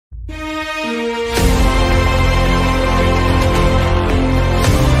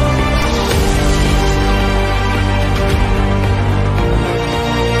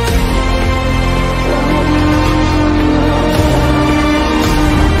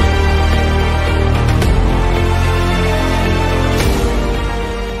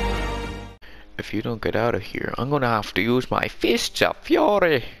if you don't get out of here, I'm gonna have to use my fists of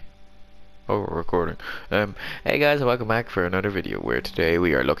fury. Oh, we're recording. Hey guys, welcome back for another video where today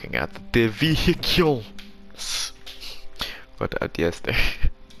we are looking at the vehicles. But yes, there.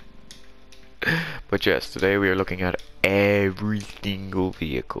 But yes, today we are looking at every single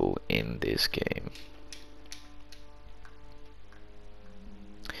vehicle in this game.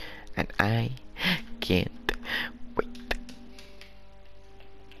 And I can't wait.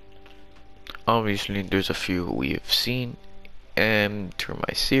 Obviously, there's a few we've seen through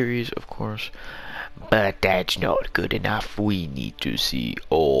my series, of course, but that's not good enough. We need to see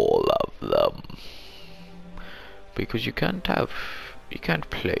all of them, because you can't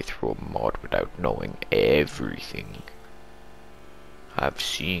play through a mod without knowing everything. I've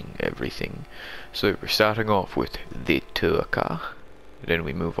seen everything. So we're starting off with the Turca, then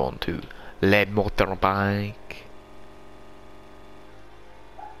we move on to Le Motorbike.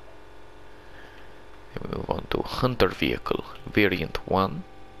 Then we move on to Hunter Vehicle, Variant 1.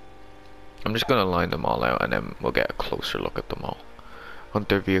 I'm just gonna line them all out and then we'll get a closer look at them all.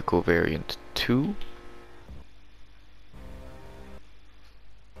 Hunter Vehicle Variant 2.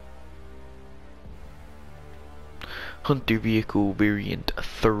 Hunter Vehicle Variant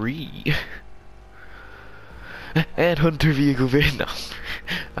 3. And Hunter Vehicle Variant... No,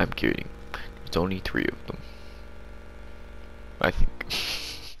 I'm kidding. It's only 3 of them, I think.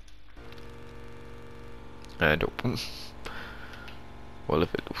 And open. Well,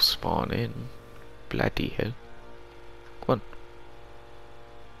 if it'll spawn in. Bloody hell. Come on.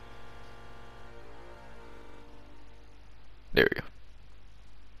 There we go.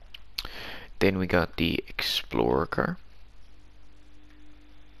 Then we got the Explorer car.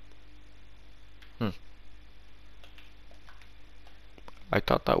 I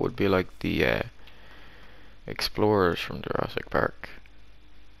thought that would be like the Explorers from Jurassic Park.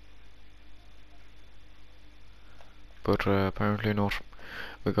 But apparently not.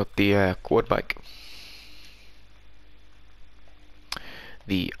 We got the quad bike.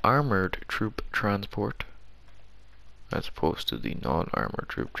 The armored troop transport, as opposed to the non-armored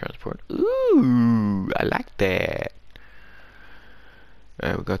troop transport. Ooh, I like that.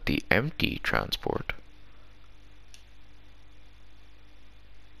 We got the empty transport.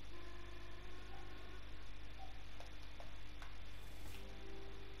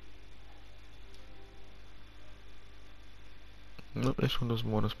 No, this one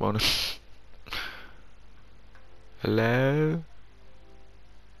doesn't want to spawn in. Hello?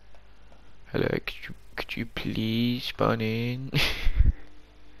 Hello, could you please spawn in?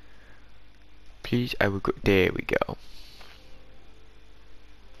 Please, I will go. There we go.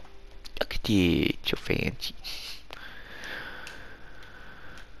 Look at it, so fancy.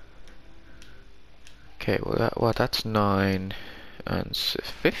 Okay, well that's 9 and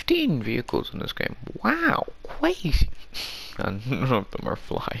 15 vehicles in this game. Wow, crazy. And none of them are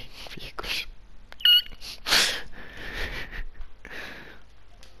flying vehicles.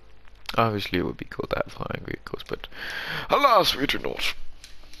 Obviously it would be cool to have flying vehicles, but alas, we do not.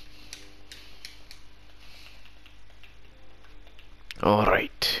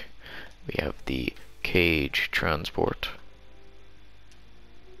 Alright, we have the cage transport.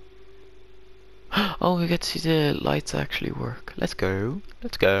 Oh, we get to see the lights actually work. Let's go,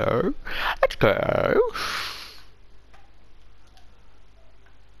 let's go, let's go.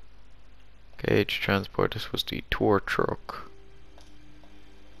 Cage transport, this was the tour truck.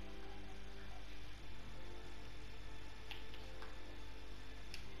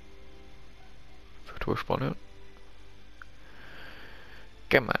 Tour spawn out.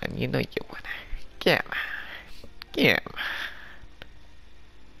 Come on, you know you wanna. Come on. Come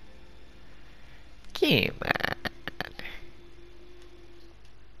on. Come on.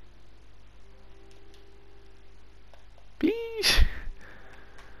 Please.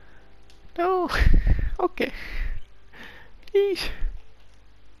 No. Okay. Please.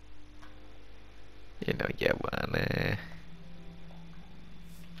 You know you wanna.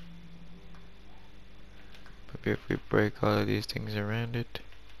 Maybe if we break all of these things around it.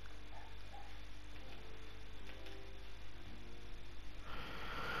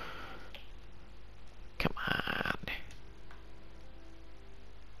 Come on.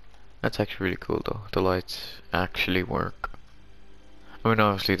 That's actually really cool though. The lights actually work. I mean,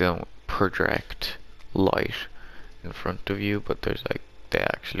 obviously they don't project light in front of you, but there's like, they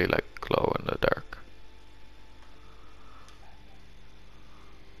actually like glow in the dark.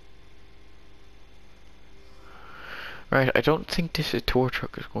 Right, I don't think this tour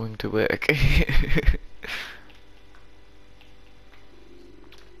truck is going to work. Okay,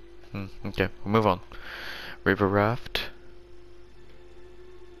 we'll move on. River raft.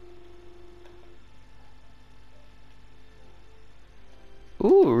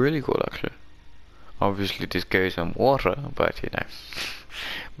 obviously this goes on water, but you know,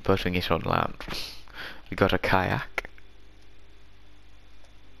 putting it on land. We got a kayak.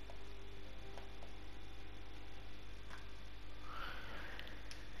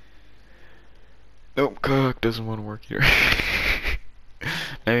 Nope, kayak doesn't want to work here.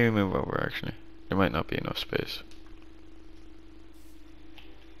 Maybe move over actually. There might not be enough space.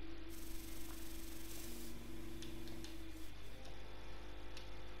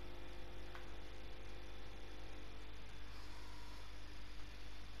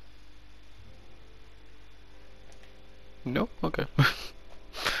 No? Okay.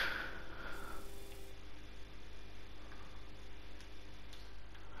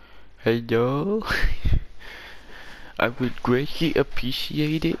 Hey y'all. I would greatly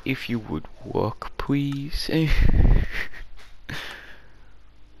appreciate it if you would walk, please.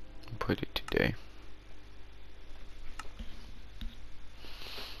 Put it today.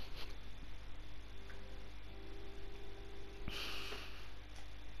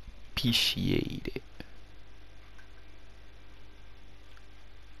 Appreciate it.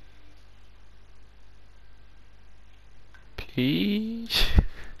 Please.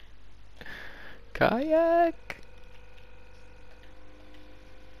 Kayak.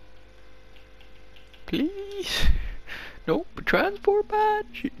 Please. Nope, transport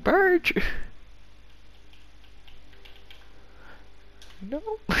barge. No.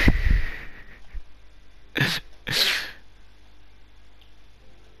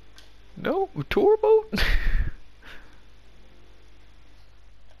 No, tour boat.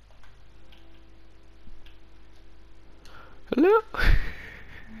 Hello.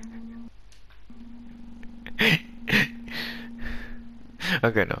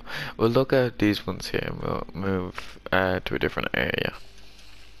 Okay, no. We'll look at these ones here and we'll move to a different area.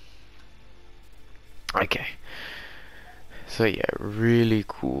 Okay. So yeah, really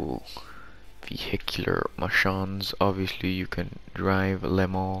cool vehicular machines. Obviously you can drive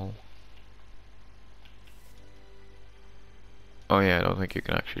them all. Oh yeah, I don't think you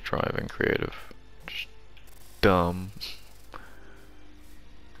can actually drive in creative. Just dumb.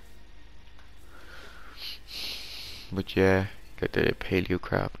 But yeah, got the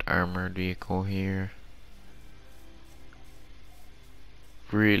Paleocraft armored vehicle here.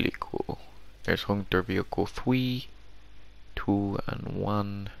 Really cool. There's Hunter Vehicle 3, 2 and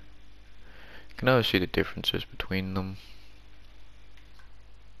 1. You can always see the differences between them.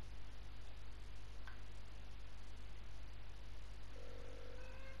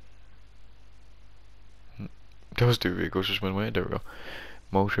 Those two vehicles just went away. There we go.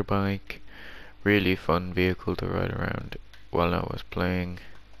 Motorbike. Really fun vehicle to ride around while I was playing.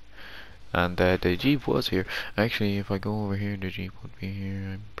 And the Jeep was here. Actually, if I go over here, the Jeep would be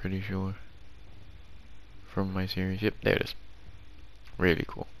here, I'm pretty sure. From my series. Yep, there it is. Really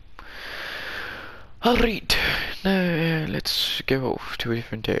cool. Alright, now let's go to a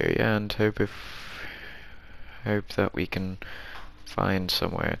different area and hope that we can find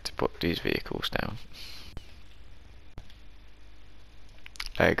somewhere to put these vehicles down.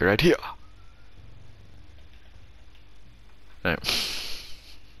 Like right here. No.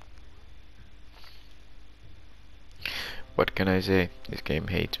 What can I say? This game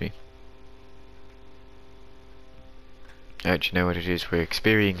hates me. Oh, do you know what it is? We're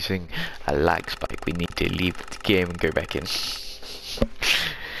experiencing a lag spike. We need to leave the game and go back in.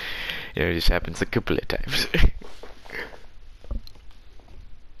 You know, this happens a couple of times.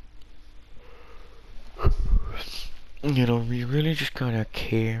 You know, we really just gotta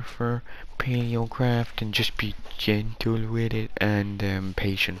care for Paleocraft and just be gentle with it and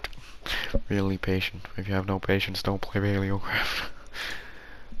patient. Really patient. If you have no patience, don't play Paleocraft.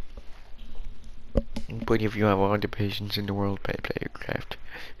 But if you have all the patience in the world, play Paleocraft.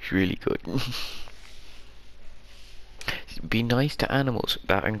 It's really good. Be nice to animals.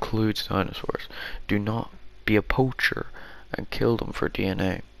 That includes dinosaurs. Do not be a poacher and kill them for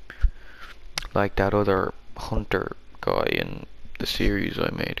DNA. Like that other hunter guy in the series I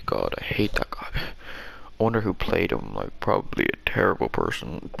made. God, I hate that guy. I wonder who played him. Like, probably a terrible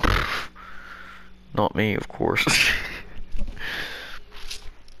person. Not me, of course.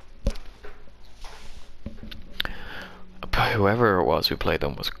 But whoever it was who played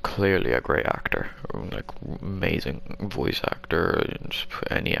them was clearly a great actor. Like, amazing voice actor. Just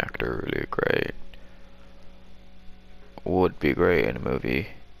any actor really great. Would be great in a movie.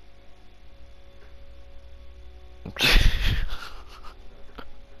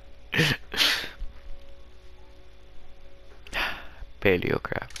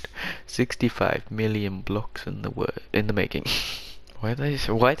 Paleocraft. 65 million blocks in the making. Why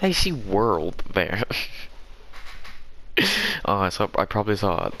did I see world there? Oh, I probably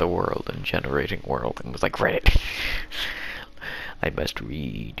saw the world and generating world and was like, Reddit. I must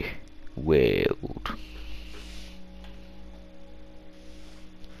read world.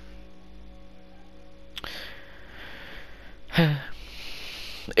 It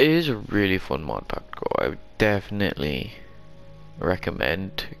is a really fun mod pack to go. I would definitely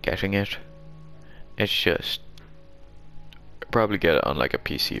recommend getting it. It's just probably get it on like a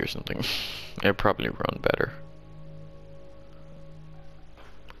PC or something. It'd probably run better.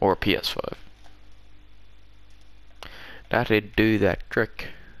 Or a PS5. That'd do that trick.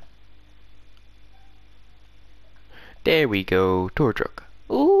 There we go, tour truck.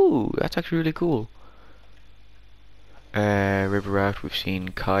 Ooh, that's actually really cool. River raft, we've seen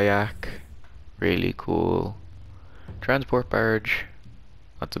kayak, really cool. Transport barge,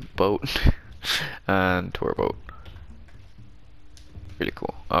 that's a boat, and tour boat. Really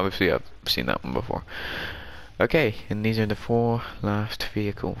cool. Obviously, I've seen that one before. Okay, and these are the 4 last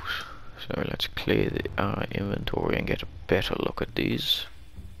vehicles. So let's clear the inventory and get a better look at these.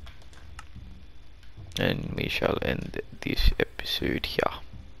 And we shall end this episode here.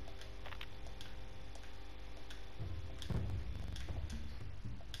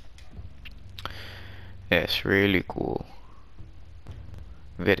 Yes, really cool.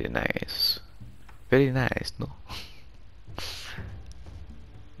 Very nice. Very nice, no?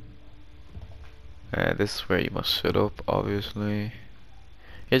 This is where you must sit up, obviously.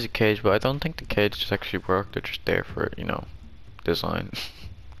 Here's a cage, but I don't think the cages actually work. They're just there for, you know, design.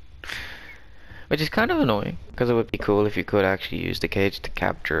 Which is kind of annoying, because it would be cool if you could actually use the cage to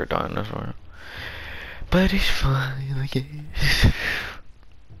capture a dinosaur. But it's fine, I guess.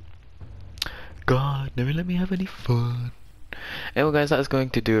 God, never let me have any fun. Anyway guys, that is going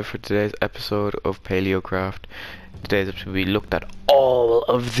to do it for today's episode of Paleocraft. Today's episode we looked at all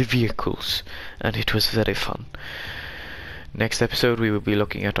of the vehicles, and it was very fun. Next episode we will be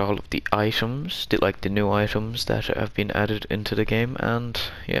looking at all of the items, like the new items that have been added into the game, and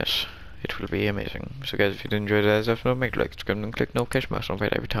yes, it will be amazing. So guys, if you did enjoy today's episode, make sure to like, subscribe, and click notification bell to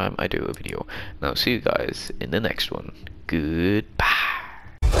notify every time I do a video. Now see you guys in the next one. Goodbye.